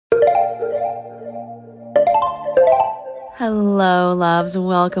Hello, loves.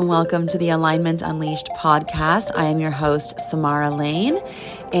 Welcome to the Alignment Unleashed podcast. I am your host, Samara Lane,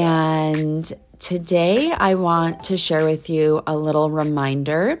 and today I want to share with you a little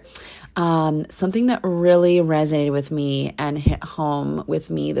reminder, something that really resonated with me and hit home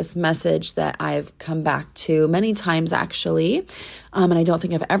with me, this message that I've come back to many times actually, and I don't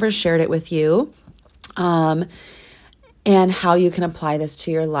think I've ever shared it with you, and how you can apply this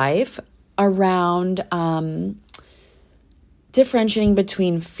to your life around differentiating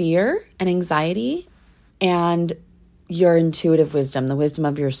between fear and anxiety and your intuitive wisdom, the wisdom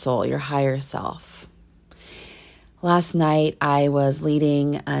of your soul, your higher self. Last night, I was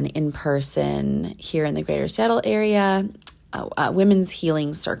leading an in-person here in the greater Seattle area, a women's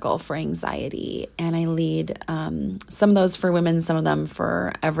healing circle for anxiety. And I lead some of those for women, some of them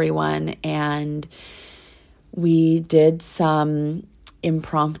for everyone. And we did some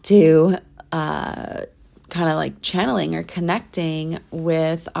impromptu kind of like channeling or connecting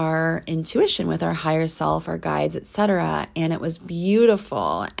with our intuition, with our higher self, our guides, etc. And it was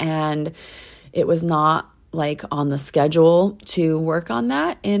beautiful. And it was not like on the schedule to work on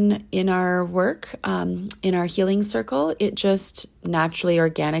that in our work, in our healing circle. It just naturally,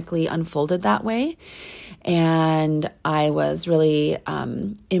 organically unfolded that way. And I was really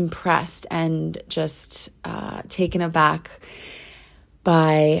impressed and just taken aback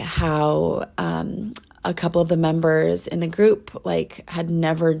by how a couple of the members in the group had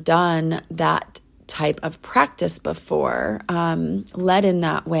never done that type of practice before, led in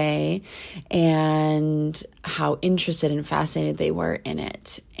that way, and how interested and fascinated they were in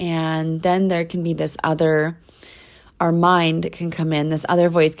it. And then there can be our mind can come in, this other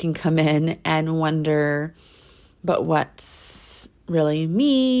voice can come in and wonder, but what's really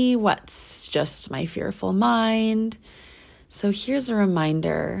me? What's just my fearful mind? So here's a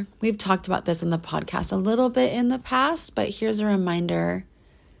reminder. We've talked about this in the podcast a little bit in the past, but here's a reminder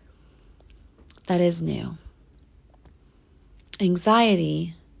that is new.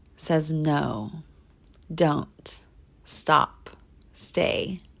 Anxiety says no, don't, stop,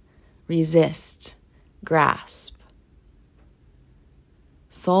 stay, resist, grasp.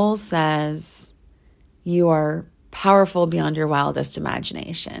 Soul says you are powerful beyond your wildest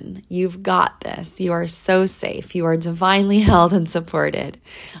imagination. You've got this. You are so safe. You are divinely held and supported.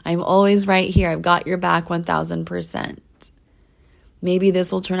 I'm always right here. I've got your back 1000%. Maybe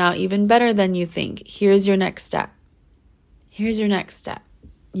this will turn out even better than you think. Here's your next step. Here's your next step.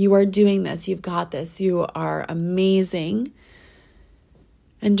 You are doing this. You've got this. You are amazing.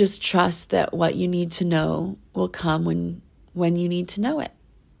 And just trust that what you need to know will come when you need to know it.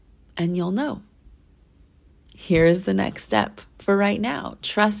 And you'll know. Here's the next step for right now.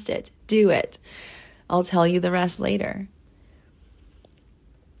 Trust it. Do it. I'll tell you the rest later.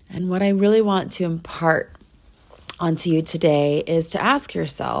 And what I really want to impart onto you today is to ask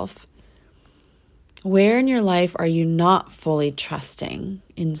yourself, where in your life are you not fully trusting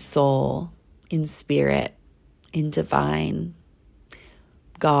in soul, in spirit, in divine,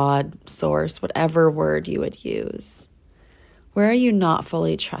 God, source, whatever word you would use? Where are you not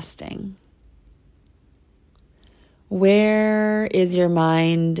fully trusting? Where is your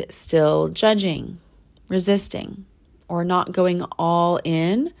mind still judging, resisting, or not going all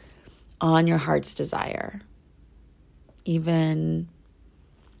in on your heart's desire? Even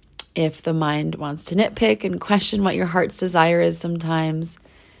if the mind wants to nitpick and question what your heart's desire is sometimes,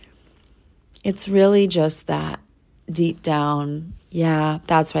 it's really just that deep down, yeah,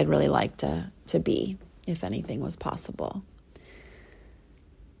 that's what I'd really like to be, if anything was possible.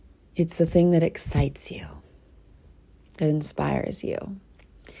 It's the thing that excites you, that inspires you.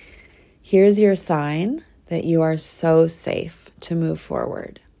 Here's your sign that you are so safe to move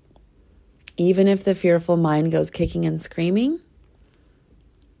forward. Even if the fearful mind goes kicking and screaming,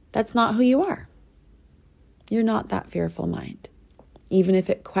 that's not who you are. You're not that fearful mind. Even if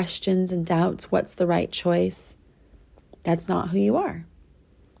it questions and doubts what's the right choice, that's not who you are.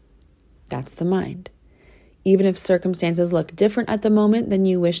 That's the mind. Even if circumstances look different at the moment than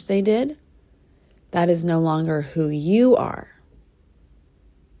you wish they did, that is no longer who you are.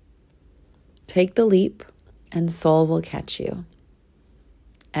 Take the leap and soul will catch you.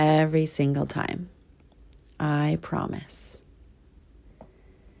 Every single time. I promise.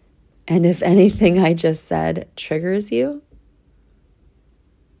 And if anything I just said triggers you,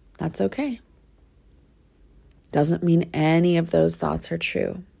 that's okay. Doesn't mean any of those thoughts are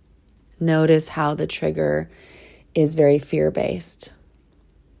true. Notice how the trigger is very fear-based.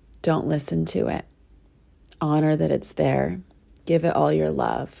 Don't listen to it. Honor that it's there. Give it all your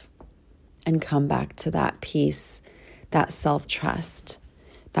love. And come back to that peace, that self-trust,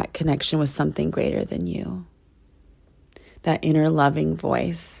 that connection with something greater than you. that inner loving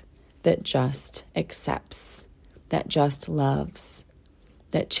voice that just accepts, that just loves,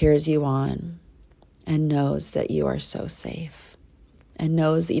 that cheers you on, and knows that you are so safe, and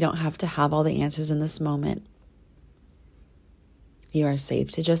knows that you don't have to have all the answers in this moment. You are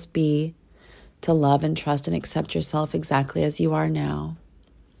safe to just be, to love and trust and accept yourself exactly as you are now.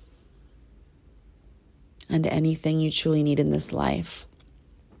 And anything you truly need in this life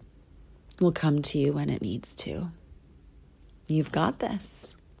will come to you when it needs to. You've got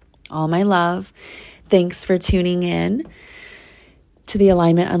this. All my love. Thanks for tuning in to the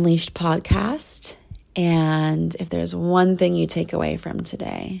Alignment Unleashed podcast. And if there's one thing you take away from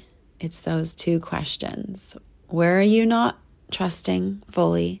today, it's those two questions. Where are you not trusting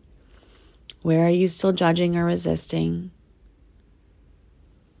fully? Where are you still judging or resisting?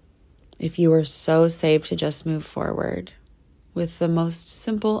 If you were so safe to just move forward with the most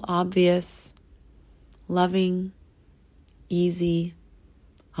simple, obvious, loving, easy,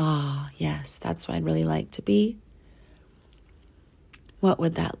 yes, that's what I'd really like to be, what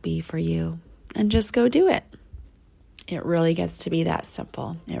would that be for you? And just go do it. It really gets to be that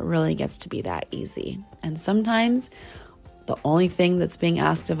simple. It really gets to be that easy. And sometimes the only thing that's being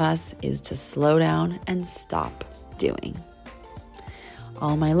asked of us is to slow down and stop doing.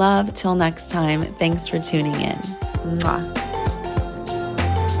 All my love. Till next time. Thanks for tuning in. Mwah.